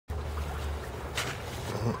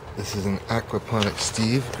This is an aquaponics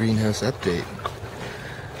Steve greenhouse update.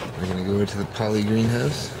 We're going to go over to the poly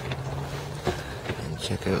greenhouse and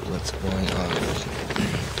check out what's going on.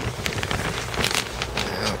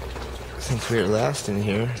 Now, since we were last in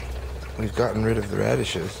here, we've gotten rid of the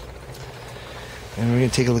radishes. And we're going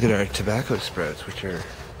to take a look at our tobacco sprouts, which are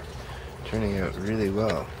turning out really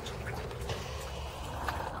well.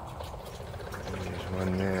 And there's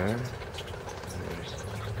one there.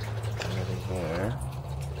 There.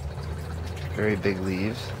 Very big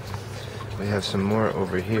leaves. We have some more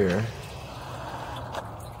over here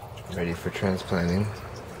ready for transplanting.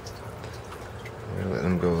 We're going to let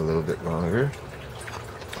them go a little bit longer.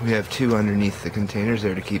 We have two underneath the containers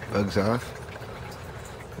there to keep bugs off.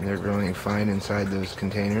 And they're growing fine inside those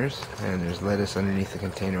containers. And there's lettuce underneath the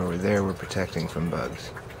container over there we're protecting from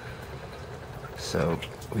bugs. So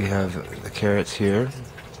we have the carrots here,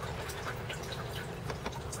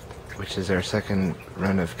 which is our second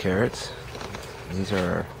run of carrots. These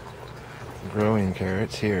are our growing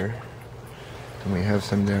carrots here. And we have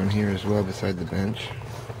some down here as well beside the bench.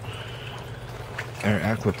 Our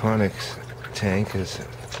aquaponics tank is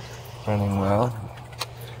running well.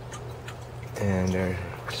 And our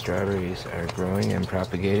strawberries are growing and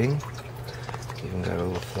propagating. Even got a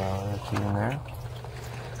little flower or two in there.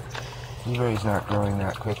 Blueberry's not growing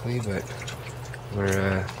that quickly, but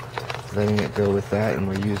we're letting it go with that, and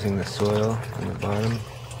we're using the soil on the bottom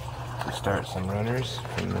to start some runners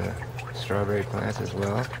from the strawberry plant as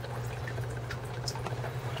well.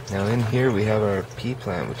 Now in here we have our pea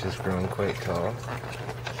plant, which has grown quite tall.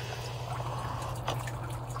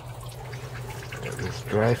 It was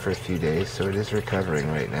dry for a few days, so it is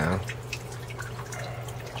recovering right now.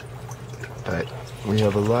 But we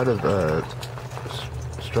have a lot of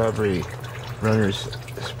strawberry runners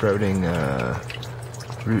sprouting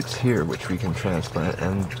roots here, which we can transplant,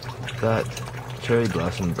 and that cherry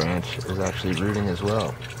blossom branch is actually rooting as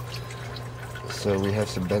well. So we have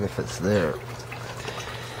some benefits there.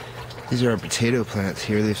 These are our potato plants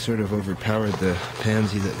here. They've sort of overpowered the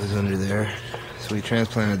pansy that was under there. So we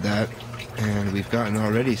transplanted that, and we've gotten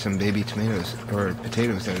already some baby tomatoes, or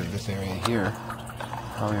potatoes, out of this area here.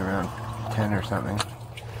 Probably around 10 or something.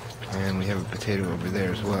 And we have a potato over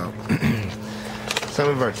there as well. Some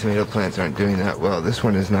of our tomato plants aren't doing that well. This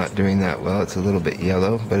one is not doing that well. It's a little bit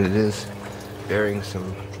yellow, but it is bearing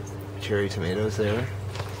some cherry tomatoes there.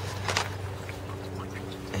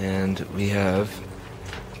 And we have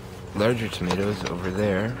larger tomatoes over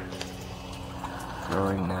there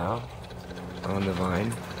growing now on the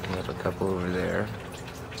vine. We have a couple over there.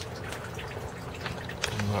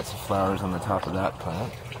 And lots of flowers on the top of that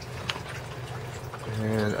plant.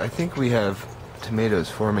 And I think we have tomatoes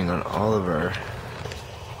forming on all of our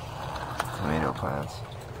tomato plants.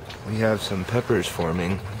 We have some peppers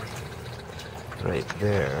forming right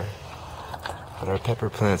there, but our pepper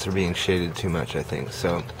plants are being shaded too much, I think,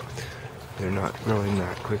 so they're not growing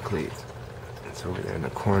that quickly. It's over there in the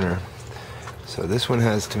corner. So this one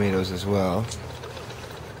has tomatoes as well.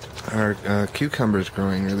 Our cucumber's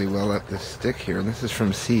growing really well up this stick here, and this is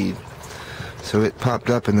from seed. So it popped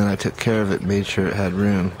up, and then I took care of it, made sure it had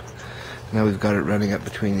room. Now we've got it running up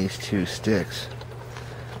between these two sticks,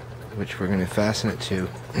 which we're going to fasten it to,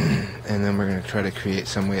 and then we're going to try to create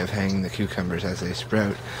some way of hanging the cucumbers as they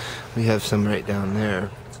sprout. We have some right down there.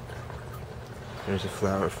 There's a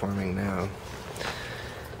flower forming now.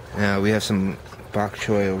 Now we have some bok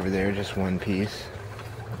choy over there, just one piece.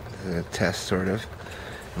 It's a test, sort of.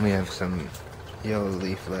 And we have some yellow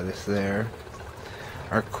leaf lettuce there.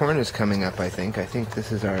 Our corn is coming up, I think. I think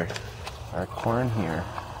this is our corn here,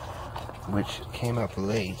 which came up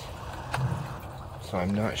late. So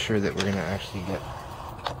I'm not sure that we're going to actually get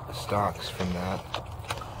stalks from that.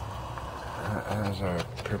 As our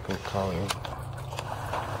purple collard.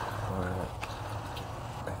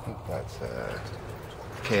 I think that's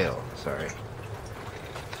kale, sorry.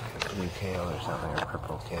 Blue kale or something, or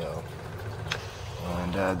purple kale.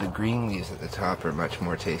 And the green leaves at the top are much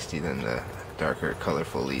more tasty than the darker,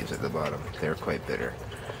 colorful leaves at the bottom. They're quite bitter.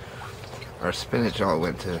 Our spinach all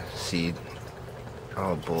went to seed,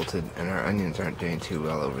 all bolted, and our onions aren't doing too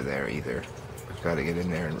well over there either. We've got to get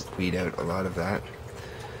in there and weed out a lot of that,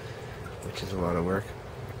 which is a lot of work.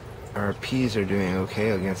 Our peas are doing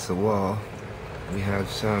okay against the wall. We have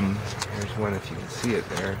some, here's one if you can see it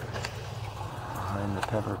there, behind the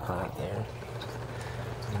pepper plant there.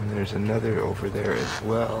 And there's another over there as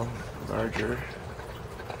well, larger.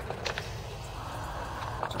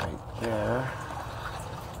 It's right there.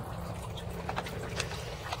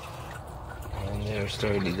 And they're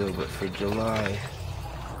starting to go, but for July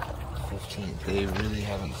 15th, they really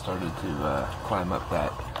haven't started to climb up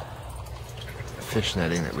that fish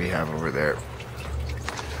netting that we have over there.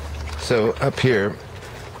 So up here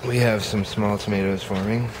we have some small tomatoes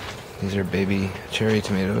forming. These are baby cherry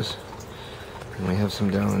tomatoes. And we have some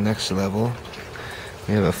down the next level.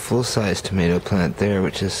 We have a full-size tomato plant there,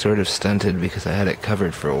 which is sort of stunted because I had it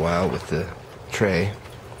covered for a while with the tray.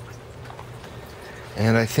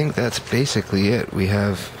 And I think that's basically it. We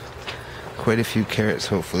have quite a few carrots,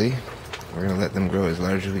 hopefully. We're going to let them grow as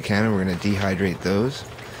large as we can, and we're going to dehydrate those.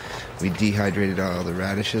 We dehydrated all the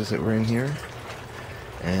radishes that were in here,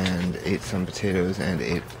 and ate some potatoes, and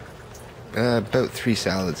ate about 3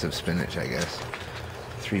 salads of spinach, I guess.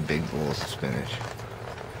 3 big bowls of spinach.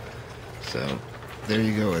 So there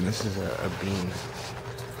you go, and this is a bean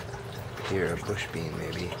here, a bush bean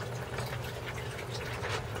maybe,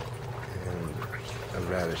 and a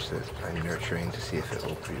radish that I'm nurturing to see if it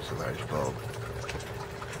will produce a large bulb.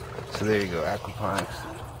 So there you go, aquaponics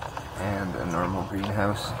and a normal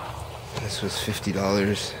greenhouse. This was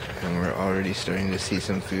 $50, and we're already starting to see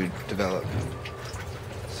some food develop.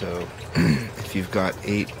 So if you've got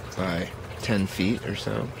 8 by 10 feet or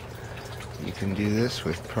so, you can do this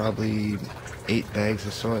with probably 8 bags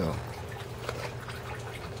of soil.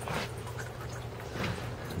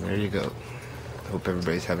 And there you go. Hope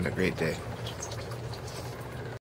everybody's having a great day.